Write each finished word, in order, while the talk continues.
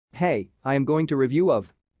Hey, I am going to review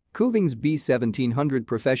of Kuvings B1700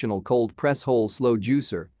 Professional Cold Press Hole Slow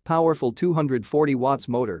Juicer, powerful 240 watts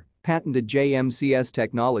motor, patented JMCS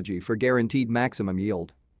technology for guaranteed maximum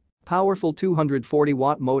yield. Powerful 240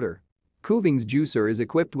 watt motor. Kuvings juicer is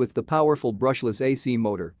equipped with the powerful brushless AC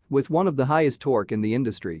motor with one of the highest torque in the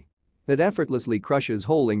industry. It effortlessly crushes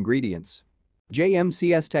whole ingredients.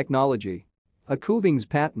 JMCS technology. A Kuvings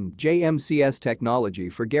patent JMCS technology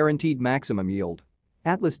for guaranteed maximum yield.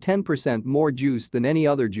 Atlas 10% more juice than any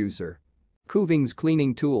other juicer. Kuvings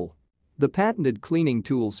cleaning tool. The patented cleaning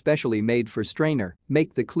tool specially made for strainer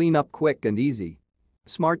make the cleanup quick and easy.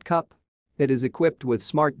 Smart cup. It is equipped with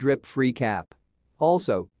smart drip-free cap.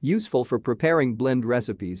 Also, useful for preparing blend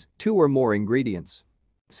recipes, 2 or more ingredients.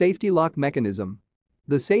 Safety lock mechanism.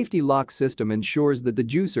 The safety lock system ensures that the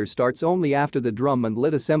juicer starts only after the drum and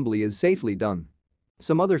lid assembly is safely done.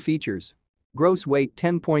 Some other features. Gross weight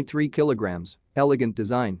 10.3 kilograms, elegant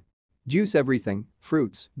design. Juice everything,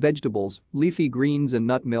 fruits, vegetables, leafy greens and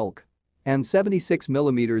nut milk. And 76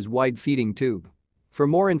 mm wide feeding tube. For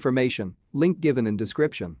more information, link given in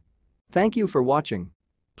description. Thank you for watching.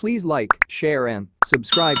 Please like, share and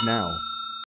subscribe now.